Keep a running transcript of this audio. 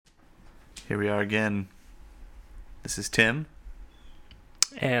Here we are again. This is Tim.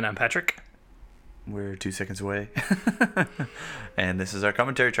 And I'm Patrick. We're 2 seconds away. And this is our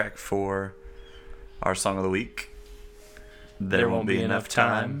commentary track for our song of the week. There won't be enough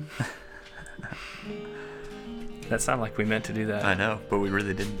time. That sounded like we meant to do that. I know, but we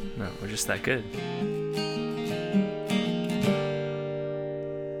really didn't. No, we're just that good.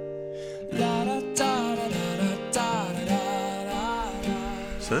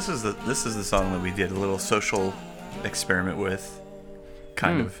 So this is the song that we did a little social experiment with.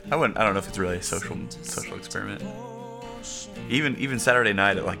 Kind of. I don't know if it's really a social experiment. Even Saturday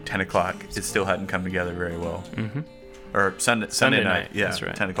night at like 10 o'clock, it still hadn't come together very well. Mm-hmm. Or Sunday night. Yeah, that's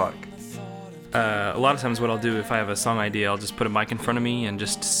right. 10 o'clock. A lot of times what I'll do if I have a song idea, I'll just put a mic in front of me and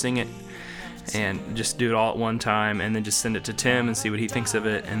just sing it and just do it all at one time and then just send it to Tim and see what he thinks of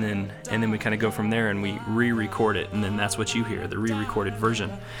it, and then we kind of go from there and we re-record it, and then that's what you hear, the re-recorded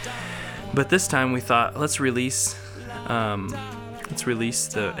version. But this time we thought, let's release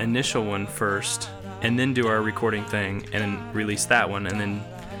the initial one first and then do our recording thing and then release that one and then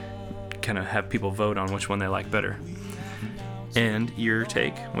kind of have people vote on which one they like better. And your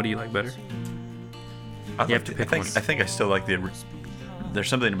take, what do you like better? You have to pick one. I think I still like there's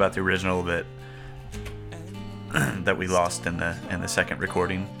something about the original that we lost in the second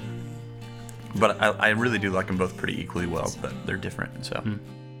recording. But I really do like them both pretty equally well, but they're different. So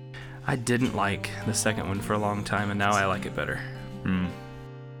I didn't like the second one for a long time, and now I like it better.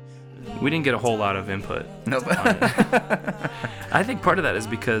 We didn't get a whole lot of input. Nope. On it. I think part of that is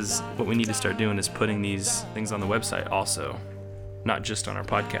because what we need to start doing is putting these things on the website also, not just on our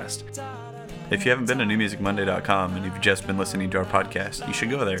podcast. If you haven't been to newmusicmonday.com and you've just been listening to our podcast, you should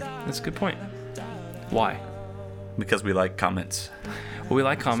go there. That's a good point. Why? Because we like comments. Well, we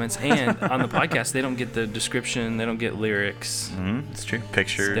like comments, and on the podcast, they don't get the description, they don't get lyrics. It's true.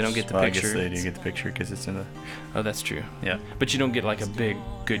 Pictures. They don't get the I picture. guess they do get the picture because it's in the... Oh, that's true. Yeah. But you don't get like a big,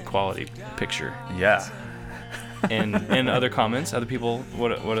 good quality picture. Yeah. And other comments, other people,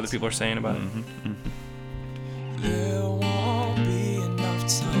 what other people are saying about it. There won't be enough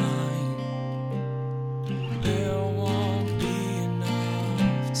time. There won't be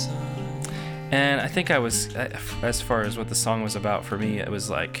enough time. And I think I was, as far as what the song was about for me, it was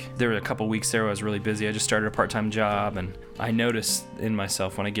like, there were a couple weeks there where I was really busy. I just started a part-time job, and I notice in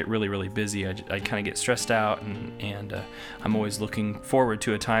myself when I get really, really busy, I kind of get stressed out, and I'm always looking forward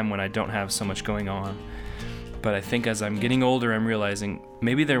to a time when I don't have so much going on. But I think as I'm getting older, I'm realizing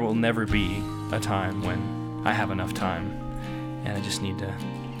maybe there will never be a time when I have enough time, and I just need to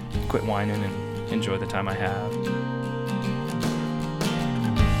quit whining and enjoy the time I have.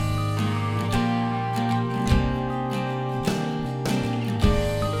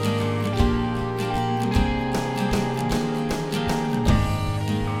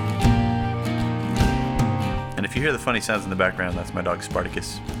 And if you hear the funny sounds in the background, that's my dog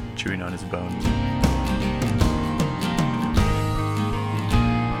Spartacus chewing on his bone.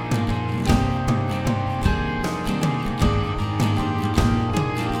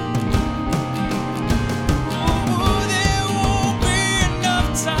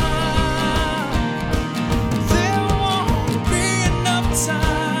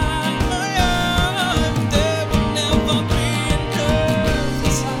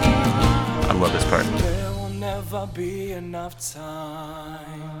 Be enough time.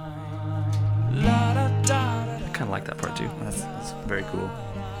 I kind of like that part too. That's very cool.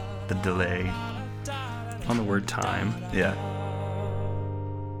 The delay. On the word time. Yeah.